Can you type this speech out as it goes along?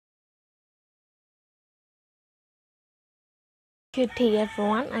Good day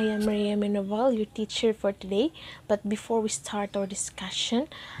everyone, I am Rhea Mae Noval, your teacher for today. But before we start our discussion,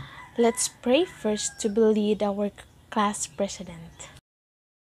 let's pray first to lead our class president.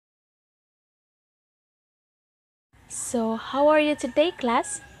 So, how are you today,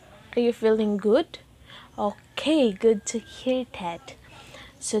 class? Are you feeling good? Okay, good to hear that.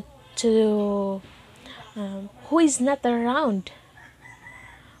 So, to who is not around?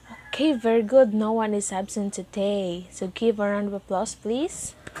 Okay, very good. No one is absent today. So, give a round of applause,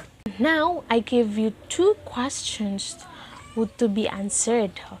 please. Now, I give you two questions to be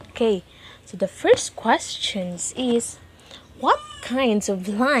answered. Okay, so the first question is, what kinds of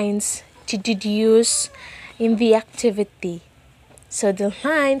lines did you use in the activity? So the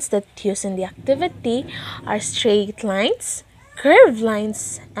lines that used in the activity are straight lines, curved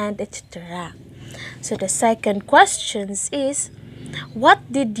lines, and etc. So the second question is, what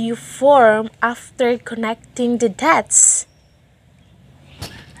did you form after connecting the dots?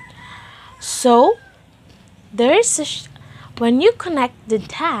 So when you connect the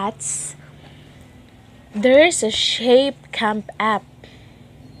dots, there is a shape come up.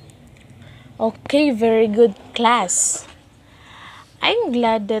 Okay, very good, class. I'm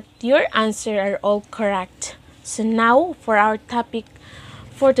glad that your answers are all correct. So now for our topic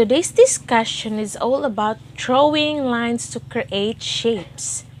for today's discussion is all about drawing lines to create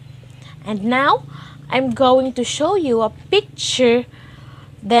shapes. And now I'm going to show you a picture.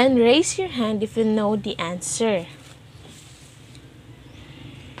 Then raise your hand if you know the answer.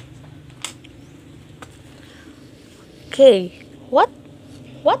 Okay, what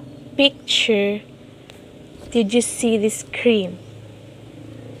picture did you see the screen?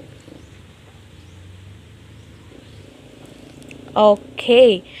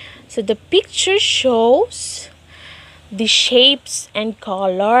 Okay, so the picture shows the shapes and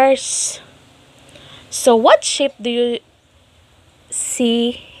colors. So what shape do you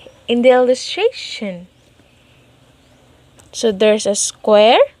see in the illustration? So there's a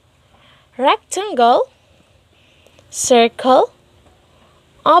square, rectangle, circle,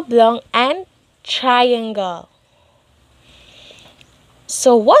 oblong, and triangle.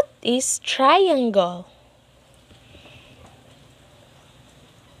 So what is triangle?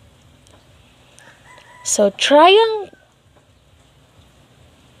 So triangle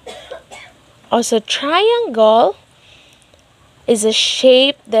is a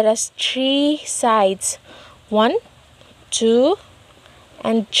shape that has three sides. 1, 2,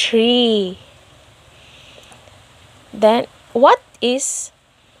 and 3. Then what is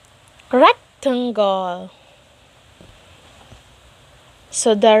rectangle?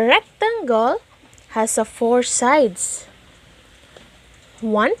 So the rectangle has 4 sides.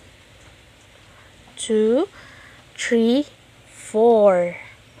 1, 2, 3, 4.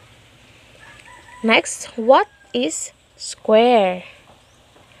 Next, what is square?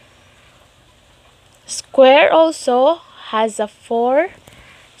 Square also has 4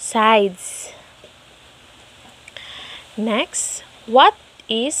 sides. Next, what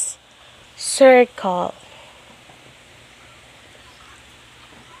is circle?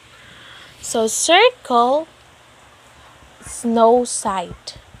 So circle is no side.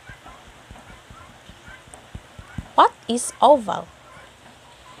 What is oval?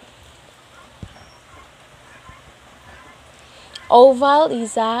 Oval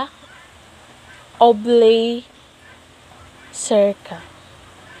is a oblate circle.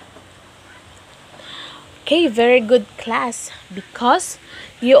 Okay, very good, class, because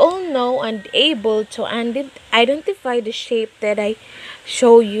you all know and able to identify the shape that I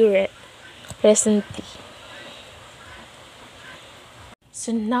show you recently.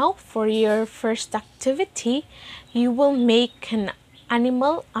 So now for your first activity, you will make an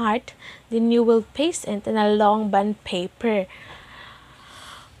animal art, then you will paste it in a long bond paper.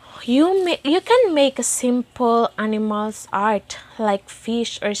 You can make a simple animals art like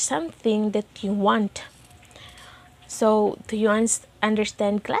fish or something that you want. So do you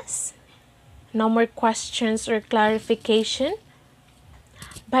understand, class? No more questions or clarification?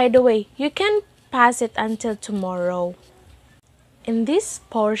 By the way, you can pass it until tomorrow. In this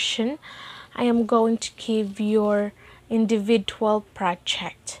portion, I am going to give your individual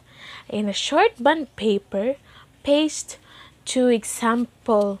project. In a short bond paper, paste 2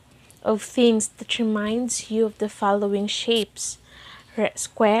 examples of things that reminds you of the following shapes: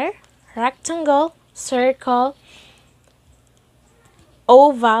 square, rectangle, circle,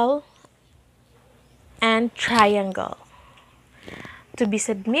 oval, and triangle, to be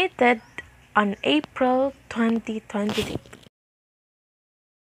submitted on April 2023.